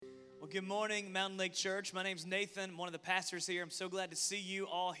Good morning, Mountain Lake Church. My name's Nathan. I'm one of the pastors here. I'm so glad to see you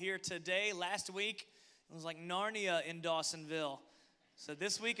all here today. Last week, it was like Narnia in Dawsonville. So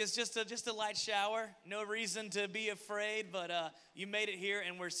this week is just a light shower. No reason to be afraid, but you made it here,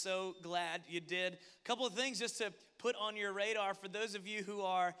 and we're so glad you did. A couple of things just to put on your radar. For those of you who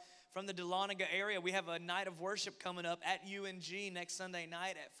are from the Dahlonega area, we have a night of worship coming up at UNG next Sunday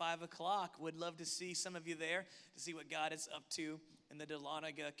night at 5 o'clock. Would love to see some of you there to see what God is up to in the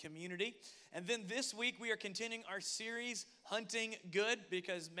Dahlonega community. And then this week we are continuing our series, Hunting Good,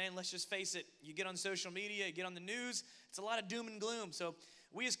 because man, let's just face it, you get on social media, you get on the news, it's a lot of doom and gloom. So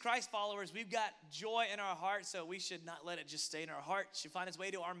we as Christ followers, we've got joy in our heart, so we should not let it just stay in our heart. It should find its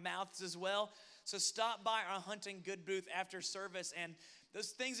way to our mouths as well. So stop by our Hunting Good booth after service, and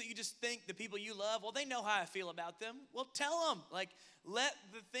those things that you just think the people you love, well, they know how I feel about them. Well, tell them. Let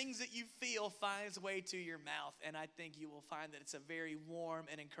the things that you feel find its way to your mouth. And I think you will find that it's a very warm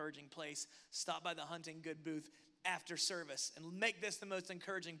and encouraging place. Stop by the Hunting Good booth after service and make this the most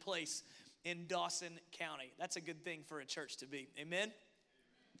encouraging place in Dawson County. That's a good thing for a church to be. Amen?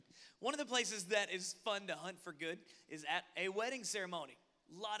 One of the places that is fun to hunt for good is at a wedding ceremony.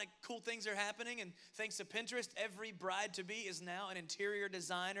 A lot of cool things are happening, and thanks to Pinterest, every bride-to-be is now an interior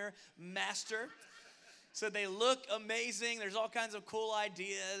designer master. So they look amazing. There's all kinds of cool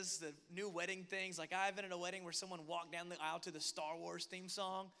ideas, the new wedding things. Like I've been at a wedding where someone walked down the aisle to the Star Wars theme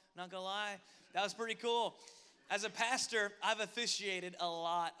song. Not gonna lie, that was pretty cool. As a pastor, I've officiated a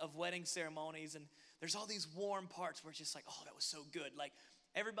lot of wedding ceremonies, and there's all these warm parts where it's just like, oh, that was so good. Like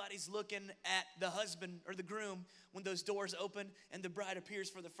everybody's looking at the husband or the groom when those doors open and the bride appears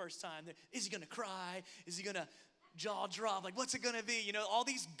for the first time. Is he gonna cry? Is he gonna jaw drop? Like, what's it gonna be? You know, all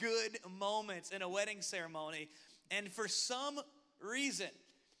these good moments in a wedding ceremony. And for some reason,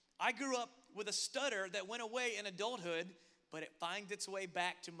 I grew up with a stutter that went away in adulthood, but it finds its way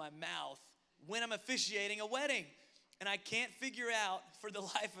back to my mouth when I'm officiating a wedding. And I can't figure out for the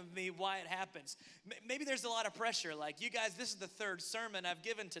life of me why it happens. Maybe there's a lot of pressure. Like, you guys, this is the third sermon I've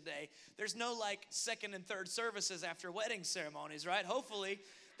given today. There's no like second and third services after wedding ceremonies, right? Hopefully,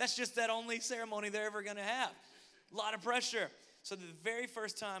 that's just that only ceremony they're ever gonna have. A lot of pressure. So the very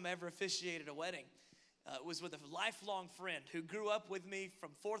first time I ever officiated a wedding was with a lifelong friend who grew up with me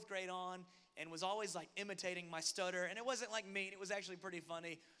from 4th grade on and was always like imitating my stutter. And it wasn't like mean, it was actually pretty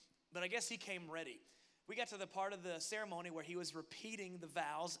funny. But I guess he came ready. We got to the part of the ceremony where he was repeating the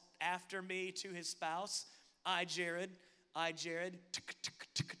vows after me to his spouse. I, Jared,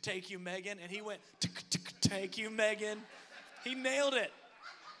 take you, Megan. And he went, take you, Megan. He nailed it.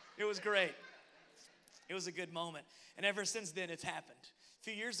 It was great. It was a good moment. And ever since then, it's happened. A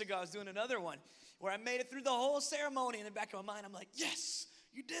few years ago, I was doing another one where I made it through the whole ceremony. In the back of my mind, I'm like, yes,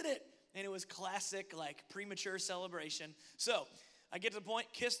 you did it. And it was classic, like, premature celebration. So I get to the point,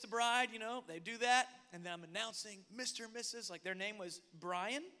 kiss the bride, you know, they do that. And then I'm announcing Mr. and Mrs. Like, their name was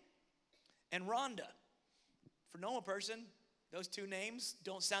Brian and Rhonda. For a normal person, those two names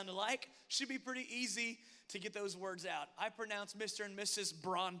don't sound alike. Should be pretty easy to get those words out. I pronounce Mr. and Mrs.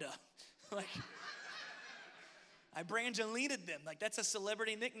 Bronda. Like, I Brangelina'd them. Like, that's a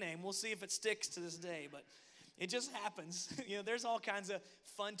celebrity nickname. We'll see if it sticks to this day, but it just happens. You know, there's all kinds of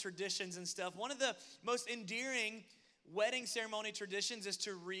fun traditions and stuff. One of the most endearing wedding ceremony traditions is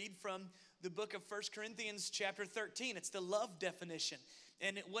to read from the book of 1 Corinthians chapter 13. It's the love definition.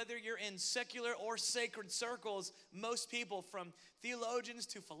 And whether you're in secular or sacred circles, most people, from theologians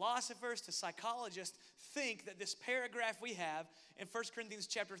to philosophers to psychologists, think that this paragraph we have in 1 Corinthians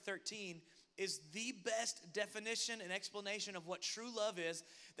chapter 13 is the best definition and explanation of what true love is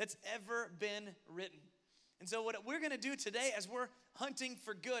that's ever been written. And so what we're going to do today as we're hunting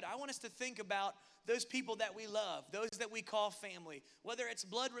for good, I want us to think about those people that we love, those that we call family. Whether it's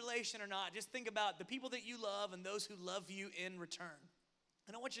blood relation or not, just think about the people that you love and those who love you in return.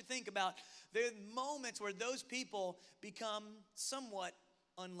 And I want you to think about the moments where those people become somewhat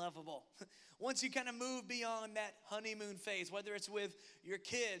unlovable. Once you kind of move beyond that honeymoon phase, whether it's with your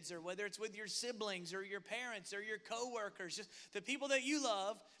kids or whether it's with your siblings or your parents or your coworkers, just the people that you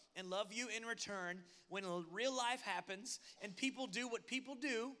love and love you in return, when real life happens and people do what people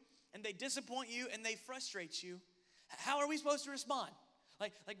do and they disappoint you and they frustrate you, how are we supposed to respond?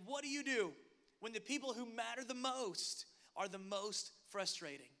 Like what do you do when the people who matter the most are the most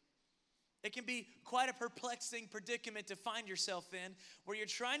frustrating? It can be quite a perplexing predicament to find yourself in, where you're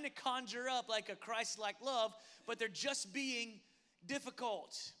trying to conjure up like a Christ-like love, but they're just being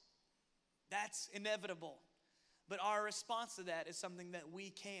difficult. That's inevitable. But our response to that is something that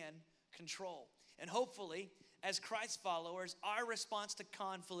we can control. And hopefully, as Christ followers, our response to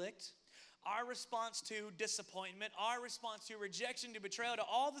conflict, our response to disappointment, our response to rejection, to betrayal, to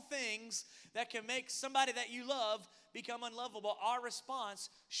all the things that can make somebody that you love become unlovable, our response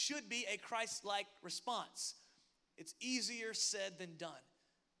should be a Christ-like response. It's easier said than done.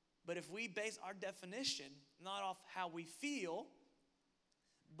 But if we base our definition not off how we feel,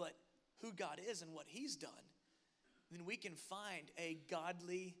 but who God is and what He's done, then we can find a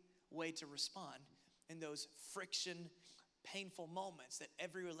godly way to respond in those friction, painful moments that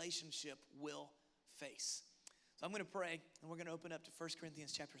every relationship will face. So I'm going to pray, and we're going to open up to 1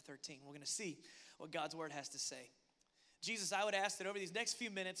 Corinthians chapter 13. We're going to see what God's word has to say. Jesus, I would ask that over these next few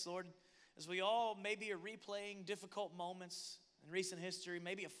minutes, Lord, as we all maybe are replaying difficult moments in recent history,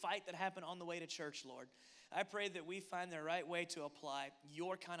 maybe a fight that happened on the way to church, Lord, I pray that we find the right way to apply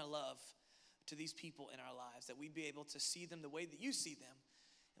your kind of love to these people in our lives, that we'd be able to see them the way that you see them,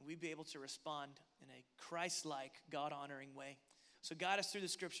 and we'd be able to respond in a Christ-like, God-honoring way. So guide us through the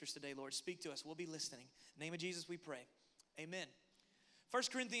scriptures today, Lord. Speak to us. We'll be listening. In the name of Jesus, we pray. Amen. 1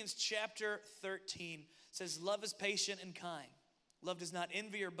 Corinthians chapter 13 says, love is patient and kind. Love does not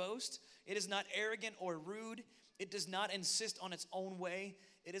envy or boast. It is not arrogant or rude. It does not insist on its own way.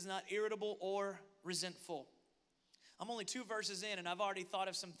 It is not irritable or resentful. I'm only 2 verses in, and I've already thought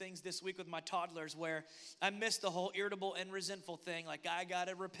of some things this week with my toddlers where I missed the whole irritable and resentful thing. Like, I got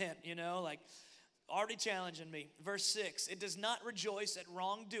to repent, like already challenging me. Verse 6, it does not rejoice at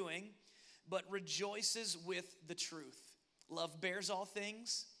wrongdoing, but rejoices with the truth. Love bears all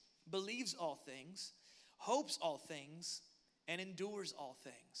things, believes all things, hopes all things, and endures all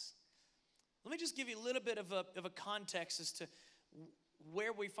things. Let me just give you a little bit of a context as to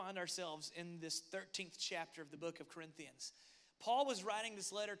where we find ourselves in this 13th chapter of the book of Corinthians. Paul was writing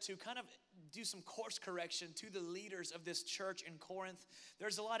this letter to kind of do some course correction to the leaders of this church in Corinth.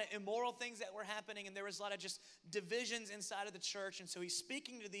 There's a lot of immoral things that were happening, and there was a lot of just divisions inside of the church. And so he's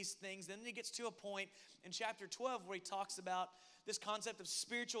speaking to these things. Then he gets to a point in chapter 12 where he talks about this concept of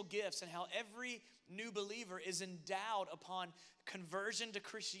spiritual gifts and how every new believer is endowed upon conversion to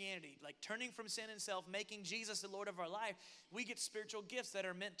Christianity, like turning from sin and self, making Jesus the Lord of our life. We get spiritual gifts that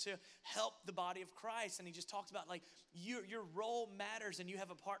are meant to help the body of Christ. And he just talks about like your role matters and you have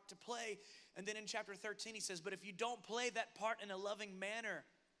a part to play. And then in chapter 13 he says, but if you don't play that part in a loving manner,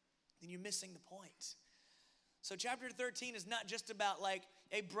 then you're missing the point. So chapter 13 is not just about like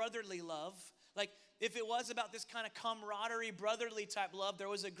a brotherly love. Like if it was about this kind of camaraderie, brotherly type love, there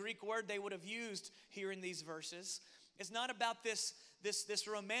was a Greek word they would have used here in these verses. It's not about this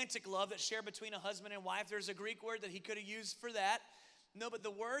romantic love that's shared between a husband and wife. There's a Greek word that he could have used for that. No, but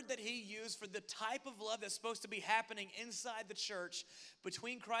the word that he used for the type of love that's supposed to be happening inside the church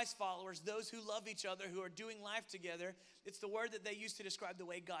between Christ followers, those who love each other, who are doing life together, it's the word that they used to describe the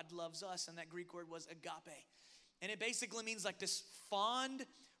way God loves us, and that Greek word was agape. And it basically means like this fond,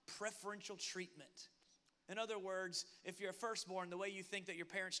 preferential treatment. In other words, if you're a firstborn, the way you think that your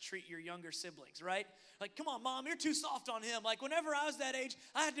parents treat your younger siblings, right? Like, come on, Mom, you're too soft on him. Like, whenever I was that age,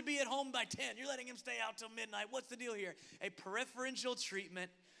 I had to be at home by 10. You're letting him stay out till midnight. What's the deal here? A preferential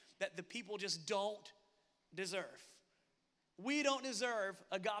treatment that the people just don't deserve. We don't deserve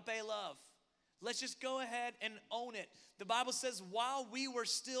agape love. Let's just go ahead and own it. The Bible says, while we were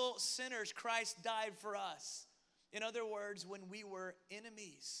still sinners, Christ died for us. In other words, when we were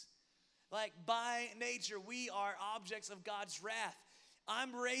enemies. Like by nature, we are objects of God's wrath.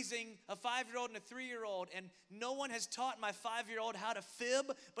 I'm raising a 5-year-old and a 3-year-old, and no one has taught my 5-year-old how to fib,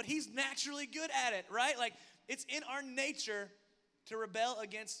 but he's naturally good at it, right? Like it's in our nature to rebel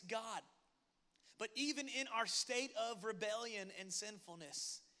against God. But even in our state of rebellion and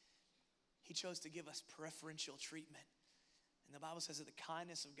sinfulness, he chose to give us preferential treatment. And the Bible says that the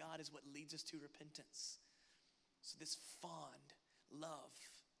kindness of God is what leads us to repentance. So this fond love,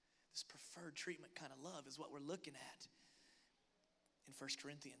 this preferred treatment kind of love is what we're looking at in 1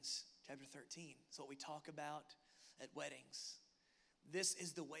 Corinthians chapter 13. It's what we talk about at weddings. This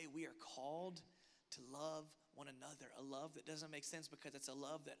is the way we are called to love one another. A love that doesn't make sense because it's a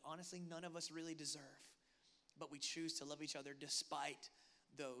love that honestly none of us really deserve. But we choose to love each other despite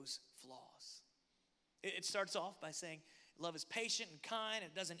those flaws. It starts off by saying, love is patient and kind.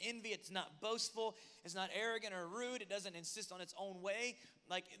 It doesn't envy. It's not boastful. It's not arrogant or rude. It doesn't insist on its own way.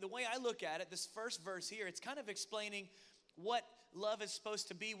 Like the way I look at it, this first verse here, it's kind of explaining what love is supposed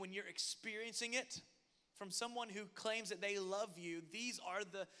to be when you're experiencing it from someone who claims that they love you. These are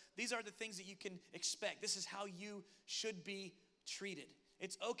the things that you can expect. This is how you should be treated.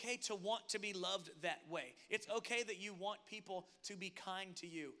 It's okay to want to be loved that way. It's okay that you want people to be kind to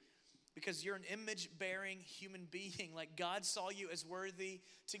you. Because you're an image-bearing human being. Like God saw you as worthy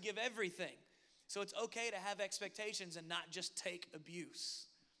to give everything. So it's okay to have expectations and not just take abuse.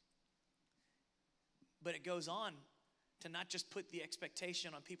 But it goes on to not just put the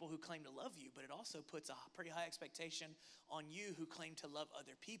expectation on people who claim to love you, but it also puts a pretty high expectation on you who claim to love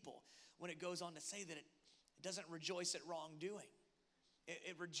other people. When it goes on to say that it doesn't rejoice at wrongdoing.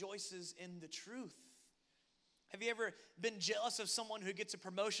 It rejoices in the truth. Have you ever been jealous of someone who gets a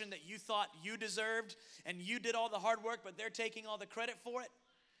promotion that you thought you deserved and you did all the hard work, but they're taking all the credit for it?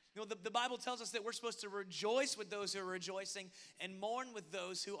 You know, the Bible tells us that we're supposed to rejoice with those who are rejoicing and mourn with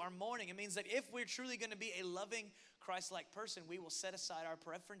those who are mourning. It means that if we're truly going to be a loving, Christ-like person, we will set aside our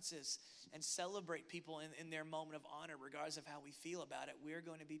preferences and celebrate people in their moment of honor, regardless of how we feel about it. We're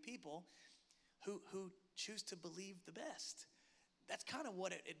going to be people who choose to believe the best. That's kind of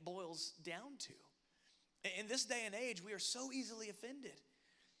what it boils down to. In this day and age, we are so easily offended.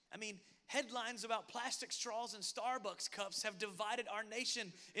 I mean, headlines about plastic straws and Starbucks cups have divided our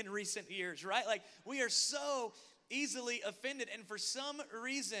nation in recent years, right? Like, we are so easily offended. And for some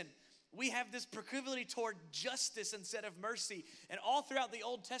reason, we have this proclivity toward justice instead of mercy. And all throughout the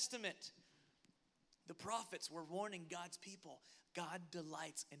Old Testament, the prophets were warning God's people. God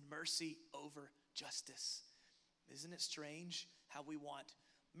delights in mercy over justice. Isn't it strange how we want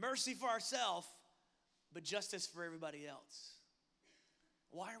mercy for ourselves, but justice for everybody else?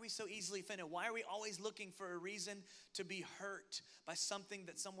 Why are we so easily offended? Why are we always looking for a reason to be hurt by something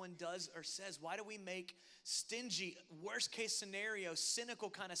that someone does or says? Why do we make stingy, worst case scenario, cynical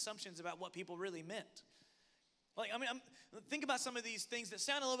kind of assumptions about what people really meant? Think about some of these things that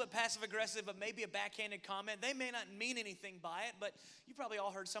sound a little bit passive aggressive, but maybe a backhanded comment. They may not mean anything by it, but you probably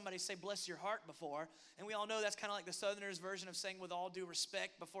all heard somebody say bless your heart before. And we all know that's kind of like the Southerners' version of saying with all due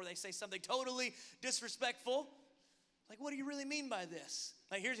respect before they say something totally disrespectful. Like, what do you really mean by this?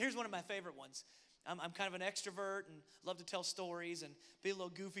 Like, here's one of my favorite ones. I'm kind of an extrovert and love to tell stories and be a little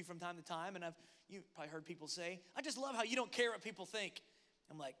goofy from time to time. And you've probably heard people say, I just love how you don't care what people think.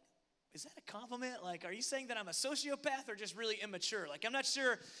 I'm like, is that a compliment? Like, are you saying that I'm a sociopath or just really immature? Like, I'm not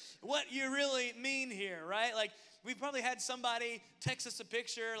sure what you really mean here, right? Like, we've probably had somebody text us a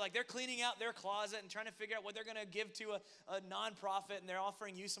picture, like they're cleaning out their closet and trying to figure out what they're going to give to a nonprofit, and they're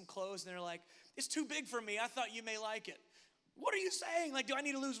offering you some clothes, and they're like, it's too big for me. I thought you may like it. What are you saying? Like, do I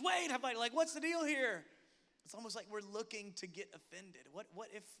need to lose weight? Like, what's the deal here? It's almost like we're looking to get offended. What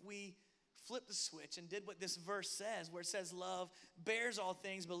if we flip the switch and did what this verse says, where it says love bears all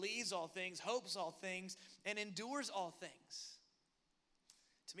things, believes all things, hopes all things, and endures all things?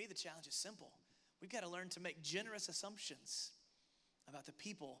 To me, the challenge is simple. We've got to learn to make generous assumptions about the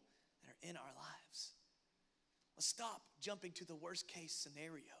people that are in our lives. Let's stop jumping to the worst case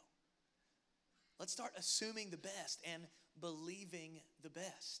scenario. Let's start assuming the best and believing the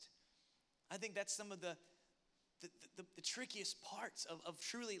best. I think that's some of the trickiest parts of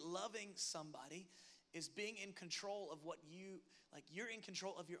truly loving somebody is being in control of you're in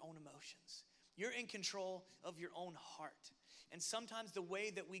control of your own emotions. You're in control of your own heart. And sometimes the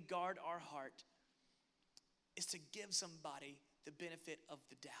way that we guard our heart is to give somebody the benefit of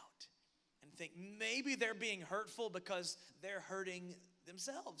the doubt and think maybe they're being hurtful because they're hurting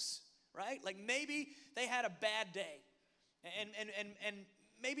themselves, right? Like, maybe they had a bad day and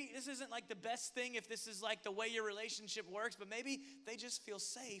maybe this isn't like the best thing if this is like the way your relationship works, but maybe they just feel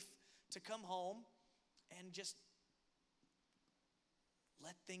safe to come home and just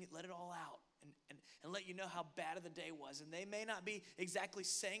let it all out and let you know how bad of the day was. And they may not be exactly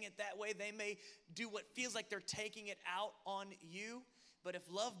saying it that way. They may do what feels like they're taking it out on you. But if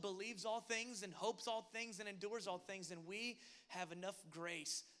love believes all things and hopes all things and endures all things, then we have enough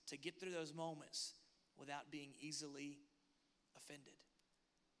grace to get through those moments without being easily offended.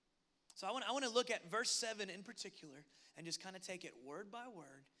 So I want to look at verse 7 in particular and just kind of take it word by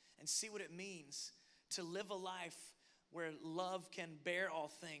word and see what it means to live a life where love can bear all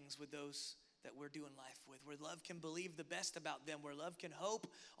things with those that we're doing life with, where love can believe the best about them, where love can hope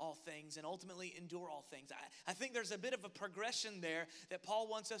all things and ultimately endure all things. I think there's a bit of a progression there that Paul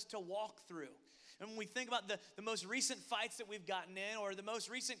wants us to walk through. And when we think about the most recent fights that we've gotten in, or the most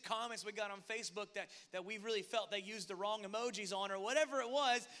recent comments we got on Facebook that we really felt they used the wrong emojis on, or whatever it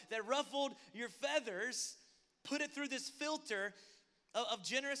was that ruffled your feathers, put it through this filter of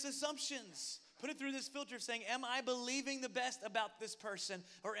generous assumptions. Put it through this filter of saying, am I believing the best about this person,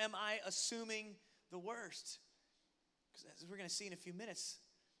 or am I assuming the worst? Because as we're going to see in a few minutes,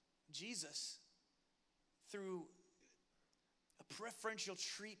 Jesus, through a preferential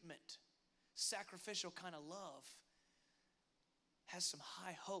treatment, sacrificial kind of love, has some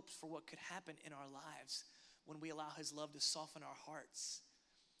high hopes for what could happen in our lives when we allow his love to soften our hearts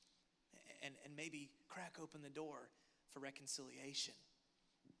and maybe crack open the door for reconciliation.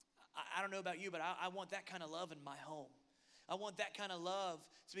 I don't know about you, but I want that kind of love in my home. I want that kind of love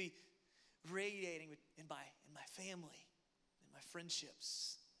to be radiating in my family, in my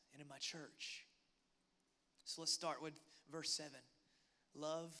friendships, and in my church. So let's start with verse 7.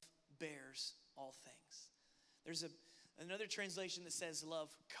 Love bears all things. There's another translation that says love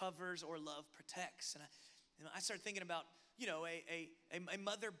covers or love protects. And I started thinking about, a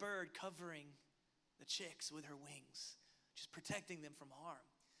mother bird covering the chicks with her wings, just protecting them from harm.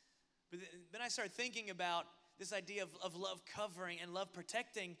 But then I started thinking about this idea of love covering and love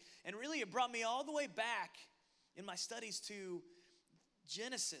protecting, and really it brought me all the way back in my studies to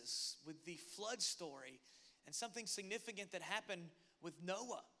Genesis with the flood story and something significant that happened with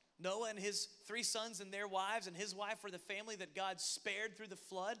Noah. Noah and his 3 sons and their wives, and his wife were the family that God spared through the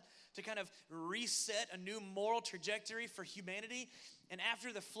flood to kind of reset a new moral trajectory for humanity. And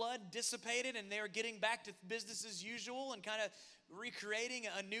after the flood dissipated and they were getting back to business as usual and kind of recreating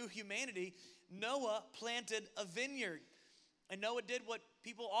a new humanity, Noah planted a vineyard. And Noah did what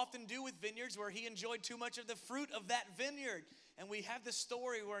people often do with vineyards, where he enjoyed too much of the fruit of that vineyard. And we have this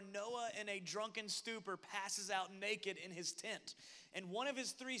story where Noah, in a drunken stupor, passes out naked in his tent. And one of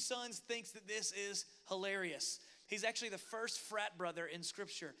his 3 sons thinks that this is hilarious. He's actually the first frat brother in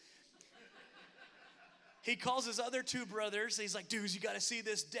Scripture. He calls his other 2 brothers. He's like, dudes, you got to see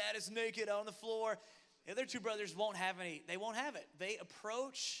this. Dad is naked on the floor. The other 2 brothers won't have it. They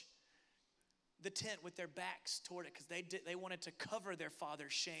approach the tent with their backs toward it because they wanted to cover their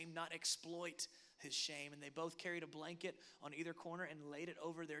father's shame, not exploit his shame. And they both carried a blanket on either corner and laid it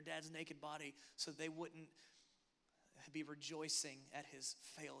over their dad's naked body so they wouldn't be rejoicing at his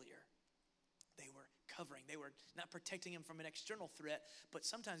failure. They were covering. They were not protecting him from an external threat, but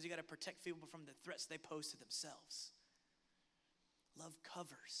sometimes you got to protect people from the threats they pose to themselves. Love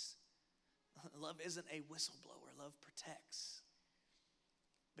covers. Love isn't a whistleblower. Love protects,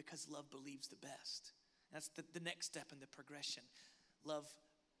 because love believes the best. That's the next step in the progression. Love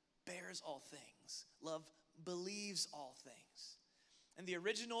bears all things. Love believes all things. And the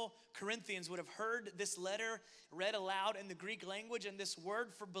original Corinthians would have heard this letter read aloud in the Greek language, and this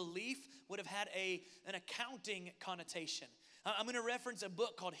word for belief would have had an accounting connotation. I'm going to reference a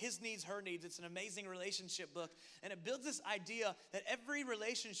book called His Needs, Her Needs. It's an amazing relationship book, and it builds this idea that every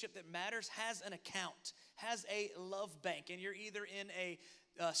relationship that matters has an account, has a love bank, and you're either in a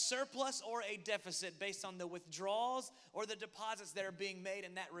surplus or a deficit based on the withdrawals or the deposits that are being made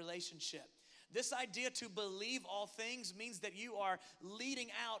in that relationship. This idea to believe all things means that you are leading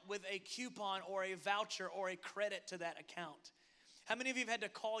out with a coupon or a voucher or a credit to that account. How many of you have had to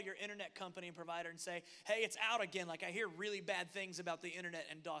call your internet company and provider and say, hey, it's out again? Like, I hear really bad things about the internet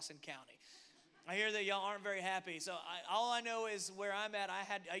in Dawson County. I hear that y'all aren't very happy. So all I know is where I'm at,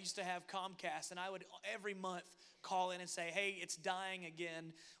 I used to have Comcast, and I would every month call in and say, hey, it's dying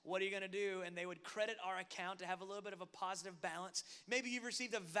again. What are you going to do? And they would credit our account to have a little bit of a positive balance. Maybe you've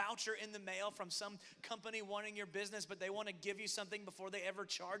received a voucher in the mail from some company wanting your business, but they want to give you something before they ever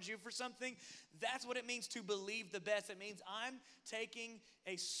charge you for something. That's what it means to believe the best. It means I'm taking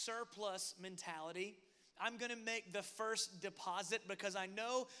a surplus mentality. I'm going to make the first deposit because I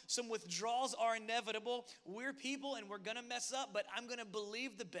know some withdrawals are inevitable. We're people and we're going to mess up, but I'm going to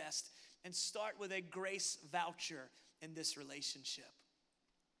believe the best and start with a grace voucher in this relationship.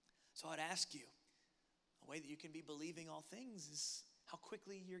 So I'd ask you, a way that you can be believing all things is how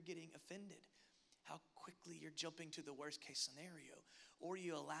quickly you're getting offended, how quickly you're jumping to the worst case scenario, or are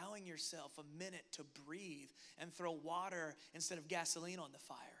you allowing yourself a minute to breathe and throw water instead of gasoline on the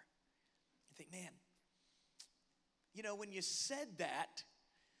fire? You think, man, when you said that,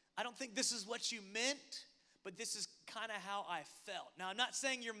 I don't think this is what you meant, but this is kind of how I felt. Now, I'm not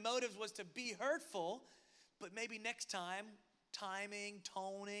saying your motive was to be hurtful, but maybe next time, timing,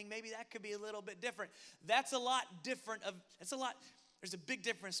 toning, maybe that could be a little bit different. That's a lot different. There's a big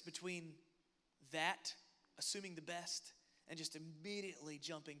difference between that, assuming the best, and just immediately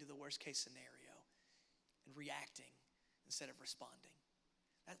jumping to the worst case scenario and reacting instead of responding.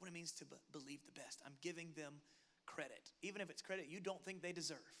 That's what it means to believe the best. I'm giving them credit, even if it's credit you don't think they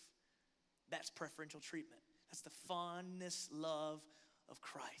deserve. That's preferential treatment. That's the fondness, love of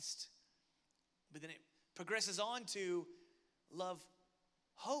Christ. But then it progresses on to love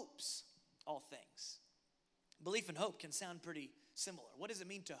hopes all things. Belief and hope can sound pretty similar. What does it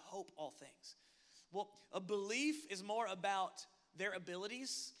mean to hope all things? Well, a belief is more about their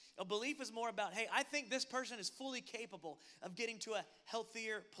abilities. A belief is more about, hey, I think this person is fully capable of getting to a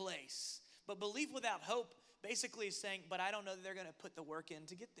healthier place. But belief without hope basically is saying, but I don't know that they're going to put the work in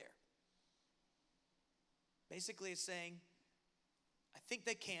to get there. Basically, it's saying, I think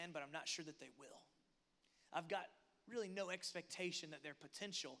they can, but I'm not sure that they will. I've got really no expectation that their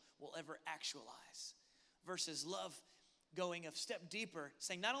potential will ever actualize. Versus love going a step deeper,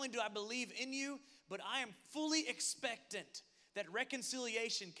 saying, not only do I believe in you, but I am fully expectant that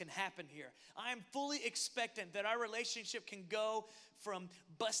reconciliation can happen here. I am fully expectant that our relationship can go from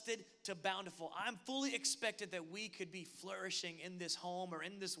busted to bountiful. I'm fully expectant that we could be flourishing in this home or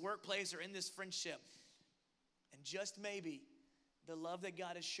in this workplace or in this friendship. And just maybe the love that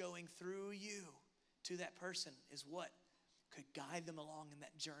God is showing through you to that person is what could guide them along in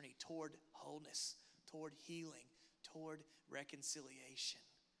that journey toward wholeness, toward healing, toward reconciliation.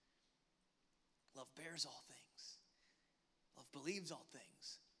 Love bears all things. Love believes all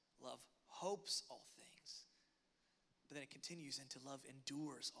things. Love hopes all things. But then it continues into love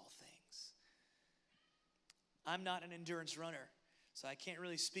endures all things. I'm not an endurance runner, so I can't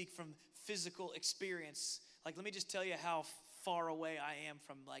really speak from physical experience. Like, let me just tell you how far away I am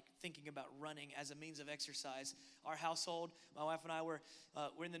from like thinking about running as a means of exercise. Our household, my wife and I we're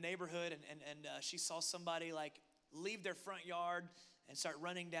in the neighborhood, and she saw somebody like leave their front yard and start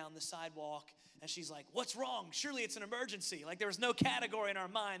running down the sidewalk. And she's like, what's wrong? Surely it's an emergency. Like, there was no category in our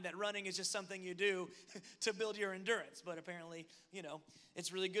mind that running is just something you do to build your endurance. But apparently,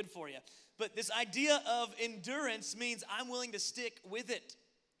 it's really good for you. But this idea of endurance means I'm willing to stick with it.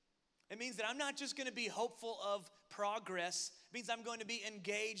 It means that I'm not just going to be hopeful of progress. It means I'm going to be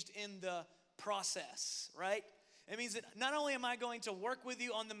engaged in the process, right? It means that not only am I going to work with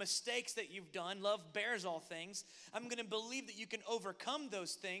you on the mistakes that you've done, love bears all things, I'm going to believe that you can overcome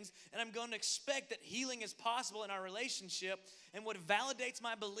those things, and I'm going to expect that healing is possible in our relationship. And what validates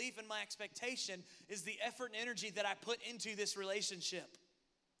my belief and my expectation is the effort and energy that I put into this relationship.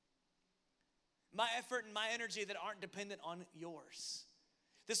 My effort and my energy that aren't dependent on yours.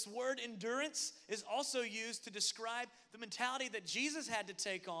 This word endurance is also used to describe the mentality that Jesus had to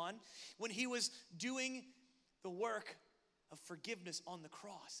take on when he was doing the work of forgiveness on the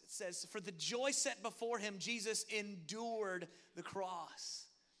cross. It says, for the joy set before him, Jesus endured the cross.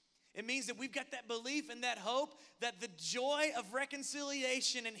 It means that we've got that belief and that hope that the joy of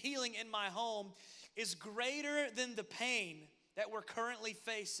reconciliation and healing in my home is greater than the pain that we're currently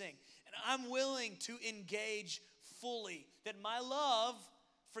facing. And I'm willing to engage fully, that my love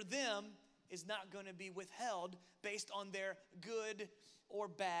for them is not going to be withheld based on their good or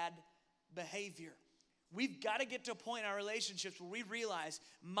bad behavior. We've got to get to a point in our relationships where we realize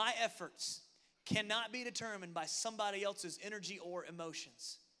my efforts cannot be determined by somebody else's energy or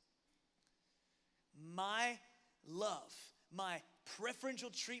emotions. My love, my preferential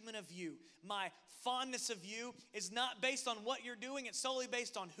treatment of you, my fondness of you is not based on what you're doing. It's solely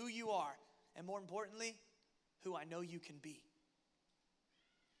based on who you are. And more importantly, who I know you can be.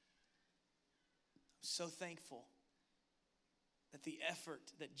 I'm so thankful that the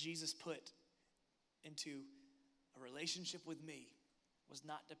effort that Jesus put into a relationship with me was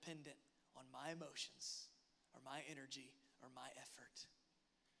not dependent on my emotions or my energy or my effort.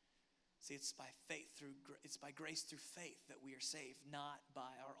 See, it's by grace through faith that we are saved, not by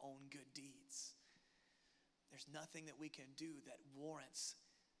our own good deeds. There's nothing that we can do that warrants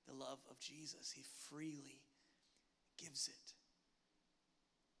the love of Jesus. He freely gives it.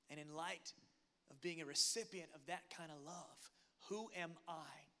 And in light of being a recipient of that kind of love, who am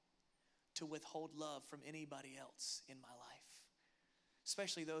I to withhold love from anybody else in my life?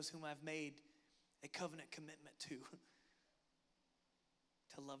 Especially those whom I've made a covenant commitment to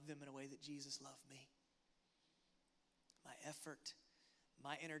love them in a way that Jesus loved me. My effort,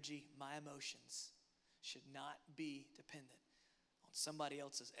 my energy, my emotions should not be dependent on somebody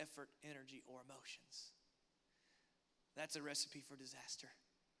else's effort, energy, or emotions. That's a recipe for disaster.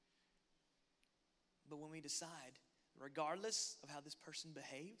 But when we decide, regardless of how this person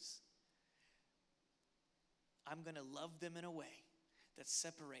behaves, I'm going to love them in a way that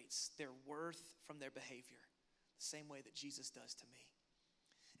separates their worth from their behavior, the same way that Jesus does to me.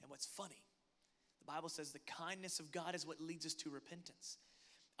 And what's funny, the Bible says the kindness of God is what leads us to repentance.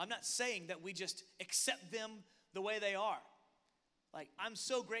 I'm not saying that we just accept them the way they are. Like, I'm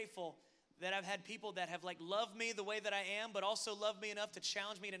so grateful that I've had people that have loved me the way that I am, but also loved me enough to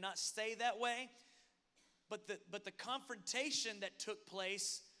challenge me to not stay that way. But the confrontation that took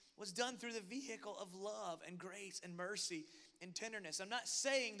place was done through the vehicle of love and grace and mercy and tenderness. I'm not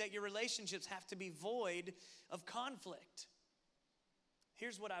saying that your relationships have to be void of conflict.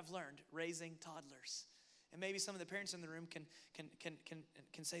 Here's what I've learned raising toddlers. And maybe some of the parents in the room can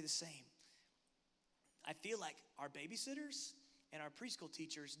say the same. I feel like our babysitters and our preschool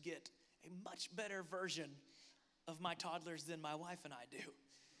teachers get a much better version of my toddlers than my wife and I do.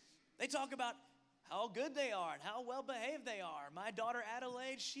 They talk about how good they are and how well behaved they are. My daughter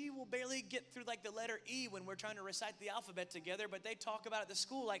Adelaide, she will barely get through like the letter E when we're trying to recite the alphabet together, but they talk about at the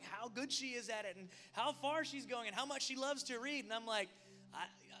school like how good she is at it and how far she's going and how much she loves to read. And I'm like,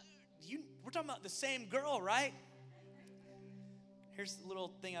 we're talking about the same girl, right? Here's the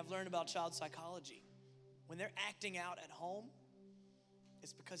little thing I've learned about child psychology. When they're acting out at home,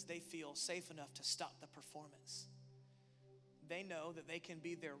 it's because they feel safe enough to stop the performance. They know that they can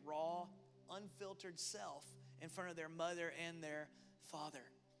be their raw, unfiltered self in front of their mother and their father.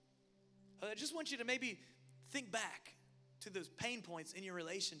 I just want you to maybe think back to those pain points in your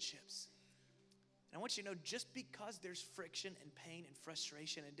relationships. And I want you to know, just because there's friction and pain and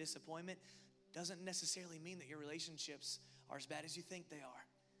frustration and disappointment doesn't necessarily mean that your relationships are as bad as you think they are.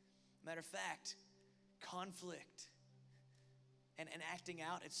 Matter of fact, conflict and acting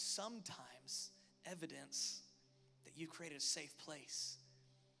out is sometimes evidence that you've created a safe place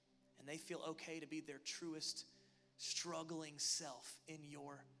and they feel okay to be their truest, struggling self in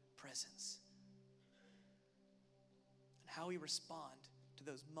your presence. And how we respond to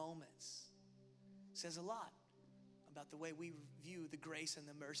those moments says a lot about the way we view the grace and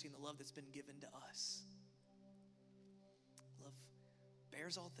the mercy and the love that's been given to us. Love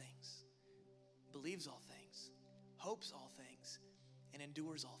bears all things, believes all things, hopes all things, and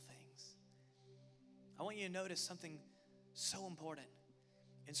endures all things. I want you to notice something so important.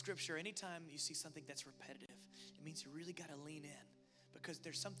 In Scripture, anytime you see something that's repetitive, it means you really got to lean in because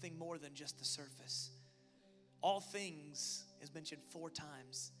there's something more than just the surface. All things is mentioned 4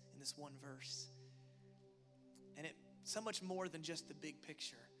 times in this one verse. And it's so much more than just the big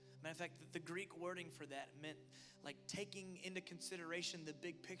picture. Matter of fact, the Greek wording for that meant like taking into consideration the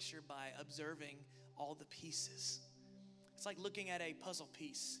big picture by observing all the pieces. It's like looking at a puzzle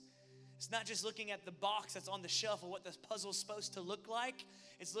piece. It's not just looking at the box that's on the shelf of what this puzzle's supposed to look like.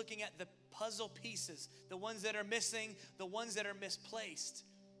 It's looking at the puzzle pieces, the ones that are missing, the ones that are misplaced.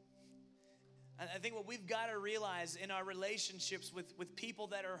 And I think what we've got to realize in our relationships with people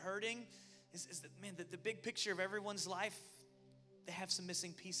that are hurting is that, man, the big picture of everyone's life, they have some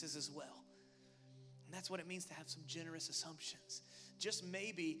missing pieces as well. And that's what it means to have some generous assumptions. Just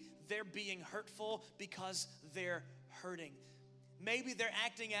maybe they're being hurtful because they're hurting. Maybe they're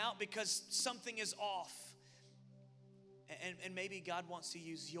acting out because something is off. And maybe God wants to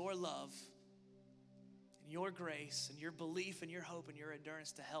use your love and your grace and your belief and your hope and your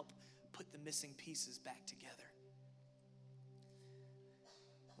endurance to help put the missing pieces back together.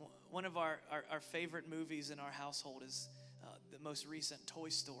 One of our favorite movies in our household is the most recent Toy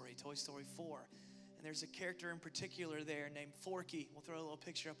Story 4. And there's a character in particular there named Forky. We'll throw a little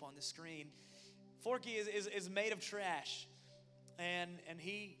picture up on the screen. Forky is made of trash. And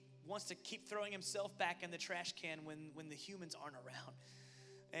he wants to keep throwing himself back in the trash can when the humans aren't around.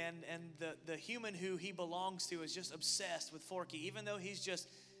 And the human who he belongs to is just obsessed with Forky, even though he's just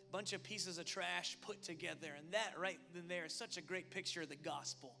a bunch of pieces of trash put together. And that right then there is such a great picture of the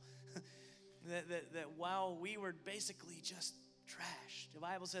gospel. that while we were basically just trash, the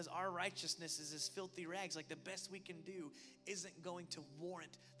Bible says our righteousness is as filthy rags. Like the best we can do isn't going to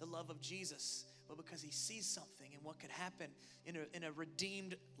warrant the love of Jesus. But because he sees something and what could happen in a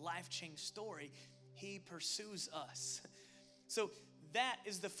redeemed, life-changed story, he pursues us. So that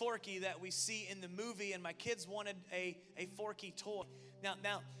is the Forky that we see in the movie, and my kids wanted a Forky toy.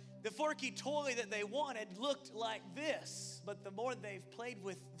 Now, the Forky toy that they wanted looked like this, but the more they've played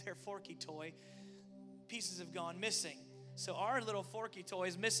with their Forky toy, pieces have gone missing. So our little Forky toy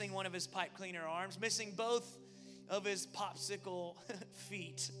is missing one of his pipe cleaner arms, missing both of his popsicle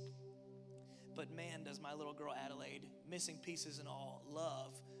feet. But man, does my little girl Adelaide, missing pieces and all,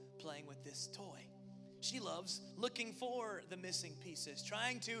 love playing with this toy. She loves looking for the missing pieces,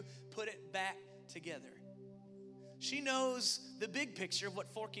 trying to put it back together. She knows the big picture of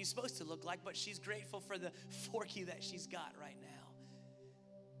what Forky's supposed to look like, but she's grateful for the Forky that she's got right now.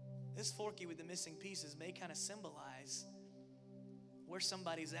 This Forky with the missing pieces may kind of symbolize where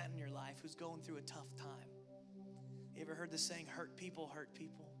somebody's at in your life who's going through a tough time. You ever heard the saying, hurt people hurt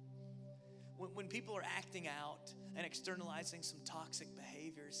people? When people are acting out and externalizing some toxic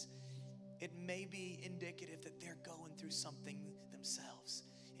behaviors, it may be indicative that they're going through something themselves.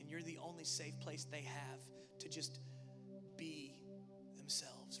 And you're the only safe place they have to just be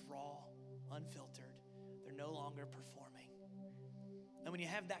themselves, raw, unfiltered. They're no longer performing. And when you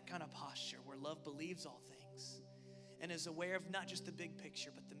have that kind of posture where love believes all things and is aware of not just the big picture,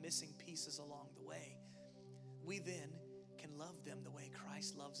 but the missing pieces along the way, we then can love them the way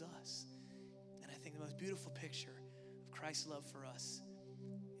Christ loves us. And I think the most beautiful picture of Christ's love for us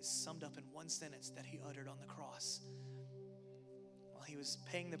is summed up in one sentence that he uttered on the cross while he was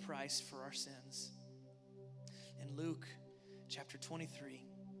paying the price for our sins. In Luke chapter 23,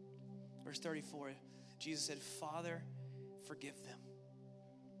 verse 34, Jesus said, Father, forgive them,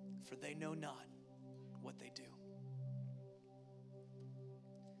 for they know not what they do.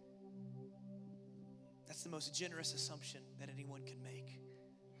 That's the most generous assumption that anyone can make.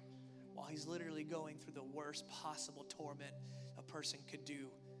 While he's literally going through the worst possible torment a person could do.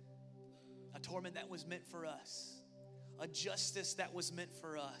 A torment that was meant for us. A justice that was meant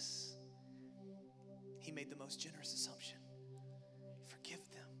for us. He made the most generous assumption. Forgive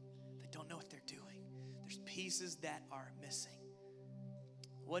them. They don't know what they're doing. There's pieces that are missing.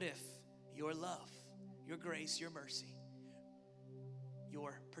 What if your love, your grace, your mercy,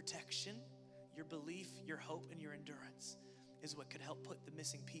 your protection, your belief, your hope, and your endurance is what could help put the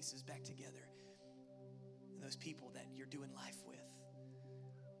missing pieces back together in those people that you're doing life with,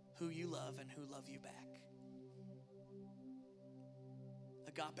 who you love and who love you back.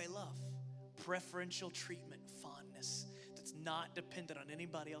 Agape love, preferential treatment, fondness that's not dependent on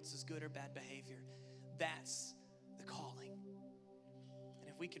anybody else's good or bad behavior. That's the calling. And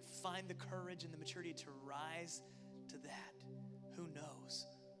if we could find the courage and the maturity to rise to that, who knows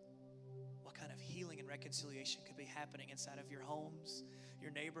what kind of healing and reconciliation could be happening inside of your homes,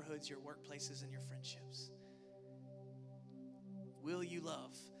 your neighborhoods, your workplaces, and your friendships. Will you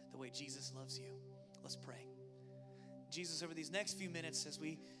love the way Jesus loves you? Let's pray. Jesus, over these next few minutes as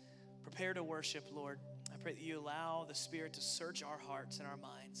we prepare to worship, Lord, I pray that you allow the Spirit to search our hearts and our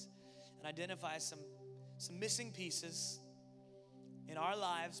minds and identify some missing pieces in our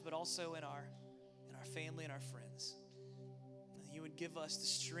lives, but also in our family and our friends. And you would give us the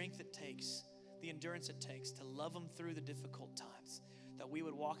strength it takes, the endurance it takes to love them through the difficult times, that we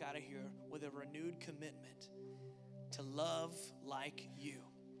would walk out of here with a renewed commitment to love like you,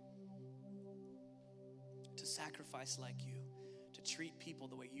 to sacrifice like you, to treat people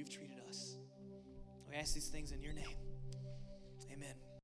the way you've treated us. We ask these things in your name. Amen.